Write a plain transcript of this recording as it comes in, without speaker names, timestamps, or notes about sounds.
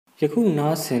ယခု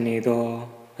နားဆင်နေသော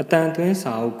အတန်သွင်း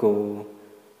စာအုပ်ကို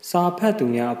စာဖတ်သူ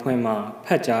များအဖွဲ့မှဖ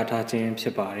တ်ကြားထားခြင်းဖြ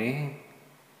စ်ပါတယ်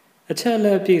။အချက်အလ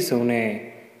က်ပြည့်စုံတဲ့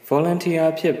volunteer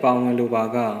ဖြစ်ပါဝင်လိုပါ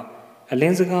ကအလ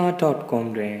င်းစကား .com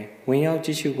တွင်ဝင်ရောက်ကြ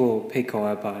ည့်ရှုဖို့ဖိတ်ခေါ်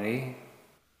အပ်ပါတယ်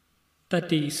။တတ္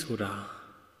တိဆိုတာ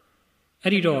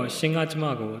အဲ့ဒီတော့ရှင်ကကျမ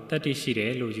ကိုတတ္တိရှိတ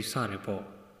ယ်လို့ယူဆတယ်ပေါ့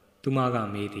။သူမက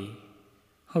မေးသည်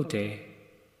။ဟုတ်တယ်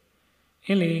။အ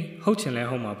င်းလေဟုတ်ချင်လဲ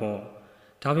ဟုတ်မှာပေါ့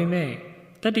။ဒါပေမဲ့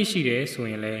တတ္တိရှိတယ်ဆို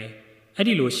ရင်လည်းအဲ့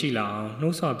ဒီလိုရှိလာအောင်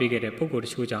နှိုးဆော်ပေးခဲ့တဲ့ပုံကိုယ်တ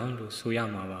ချို့ကြောင့်လို့ဆိုရ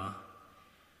မှာပါ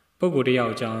ပုံကိုယ်တယော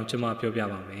က်အကြောင်းကျွန်မပြောပြ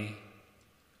ပါမယ်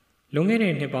လွန်ခဲ့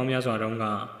တဲ့နှစ်ပေါင်းများစွာတုန်းက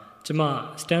ကျွန်မ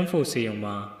စတန်ဖို့ဆေးရုံ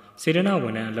မှာစေတနာဝ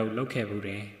န်ထမ်းအလုပ်လုပ်ခဲ့မှုတ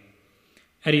ယ်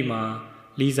အဲ့ဒီမှာ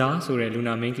လီဇာဆိုတဲ့လူ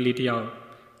နာမင်းကလေးတယောက်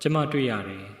ကျွန်မတွေ့ရ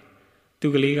တယ်သူ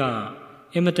ကလေးက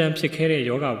အင်မတန်ဖြစ်ခဲ့တဲ့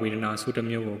ယောဂဝေဒနာဆိုတစ်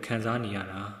မျိုးကိုခံစားနေရ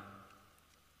တာ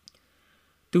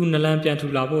သူနလန်ပြန်ထူ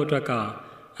လာဖို့အတွက်က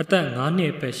အသက်9နှ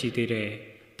စ်ပဲရှိသေးတယ်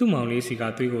သူ့မောင်လေးစီက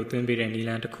သွေးကိုသွင်းပေးတဲ့နီလ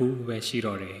န်တစ်ခုပဲရှိ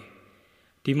တော့တယ်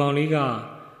ဒီမောင်လေးက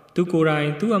သူကိုယ်တိုင်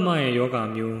သူ့အမရဲ့ယောဂ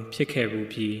မျိုးဖြစ်ခဲ့ဘူး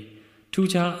ပြီးထူး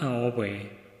ခြားအံ့ဩဖွယ်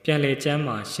ပြန်လဲကျမ်း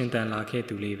မှာရှင်သန်လာခဲ့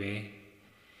သူလေးပဲ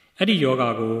အဲ့ဒီယောဂ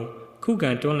ကိုခု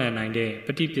ခံတွန်းလှန်နိုင်တဲ့ပ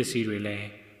ฏิပစ္စည်းတွေလည်း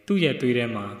သူ့ရဲ့သွေးထဲ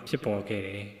မှာဖြစ်ပေါ်ခဲ့တ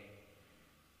ယ်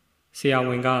ဆရာဝ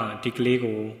န်ကဒီကလေး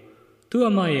ကိုသူ့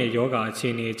အမရဲ့ယောဂအခြေ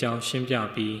အနေအကြောင်းရှင်းပြ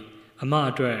ပြီးအမ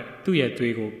အတွက်သူ့ရဲ့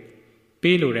သွေးကို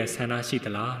ပေးလိုတဲ့ဆန္ဒရှိသ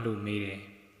လားလို့မေးတယ်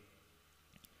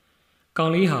ကော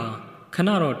င်လေးဟာခဏ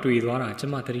တော့တွေ့သွားတာကျ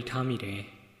မသတိထားမိတယ်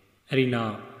အဲ့ဒီနော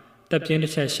က်တက်ပြင်းတ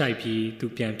စ်ချက်ရှိုက်ပြီးသူ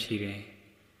ပြန်ဖြေတယ်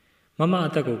မမ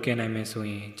အသက်ကိုကယ်နိုင်မယ်ဆို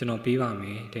ရင်ကျွန်တော်ပေးပါမ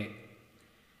ယ်တဲ့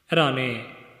အဲ့ဒါနဲ့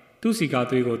သူ့စီကာ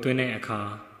သွေးကိုသွင်းတဲ့အခါ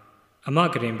အမ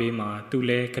ကရင်ဘေးမှာသူ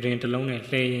လဲကရင်တစ်လုံးနဲ့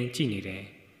လှဲရင်ကြည့်နေတယ်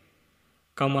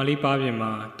ကောင်မလေးပါးပြင်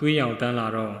မှာသွေးရောင်တန်းလာ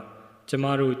တော့ကျမ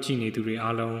တို့ကြည့်နေသူတွေ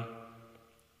အားလုံး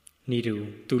နေ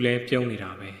သူလဲပြုံးနေ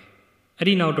တာပဲအဲ့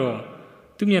ဒီနောက်တော့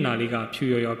သူ့မျက်နှာလေးကဖြူ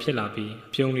ရော်ရော်ဖြစ်လာပြီး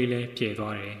အပြုံးလေးလဲပြဲ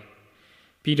သွားတယ်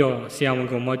ပြီးတော့ဆရာဝန်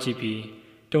ကမော့ကြည့်ပြီး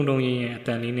တုံတုံရင်ရဲ့အတ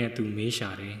န်လေးနဲ့သူမေးရှာ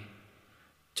တယ်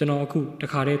ကျွန်တော်အခုတ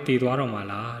ခါတည်းတည်သွားတော့မှ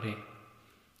လားတဲ့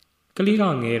ကလေးက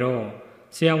ငယ်တော့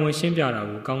ဆရာဝန်ရှင်းပြတာ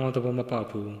ကိုကောင်းကောင်းသဘောမပေါက်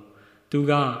ဘူးသူ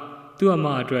ကသူ့အမ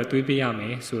အတွက်သွေးပေးရမ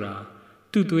ယ်ဆိုတာ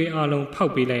သူ့သွေးအလုံးဖော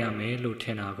က်ပေးလိုက်ရမယ်လို့ထ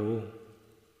င်တာကို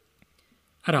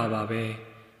အဲ့ဒါပါပဲ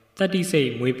တတ္တိစိတ်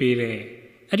မွေးပေးတဲ့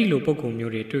အဲ့ဒီလိုပုံကု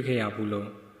မျိုးတွေတွေ့ခဲ့ရဘူးလို့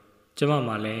ကျမ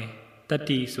မှလည်းတတ္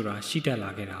တိဆိုတာရှိတတ်လာ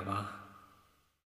ခဲ့တာပါ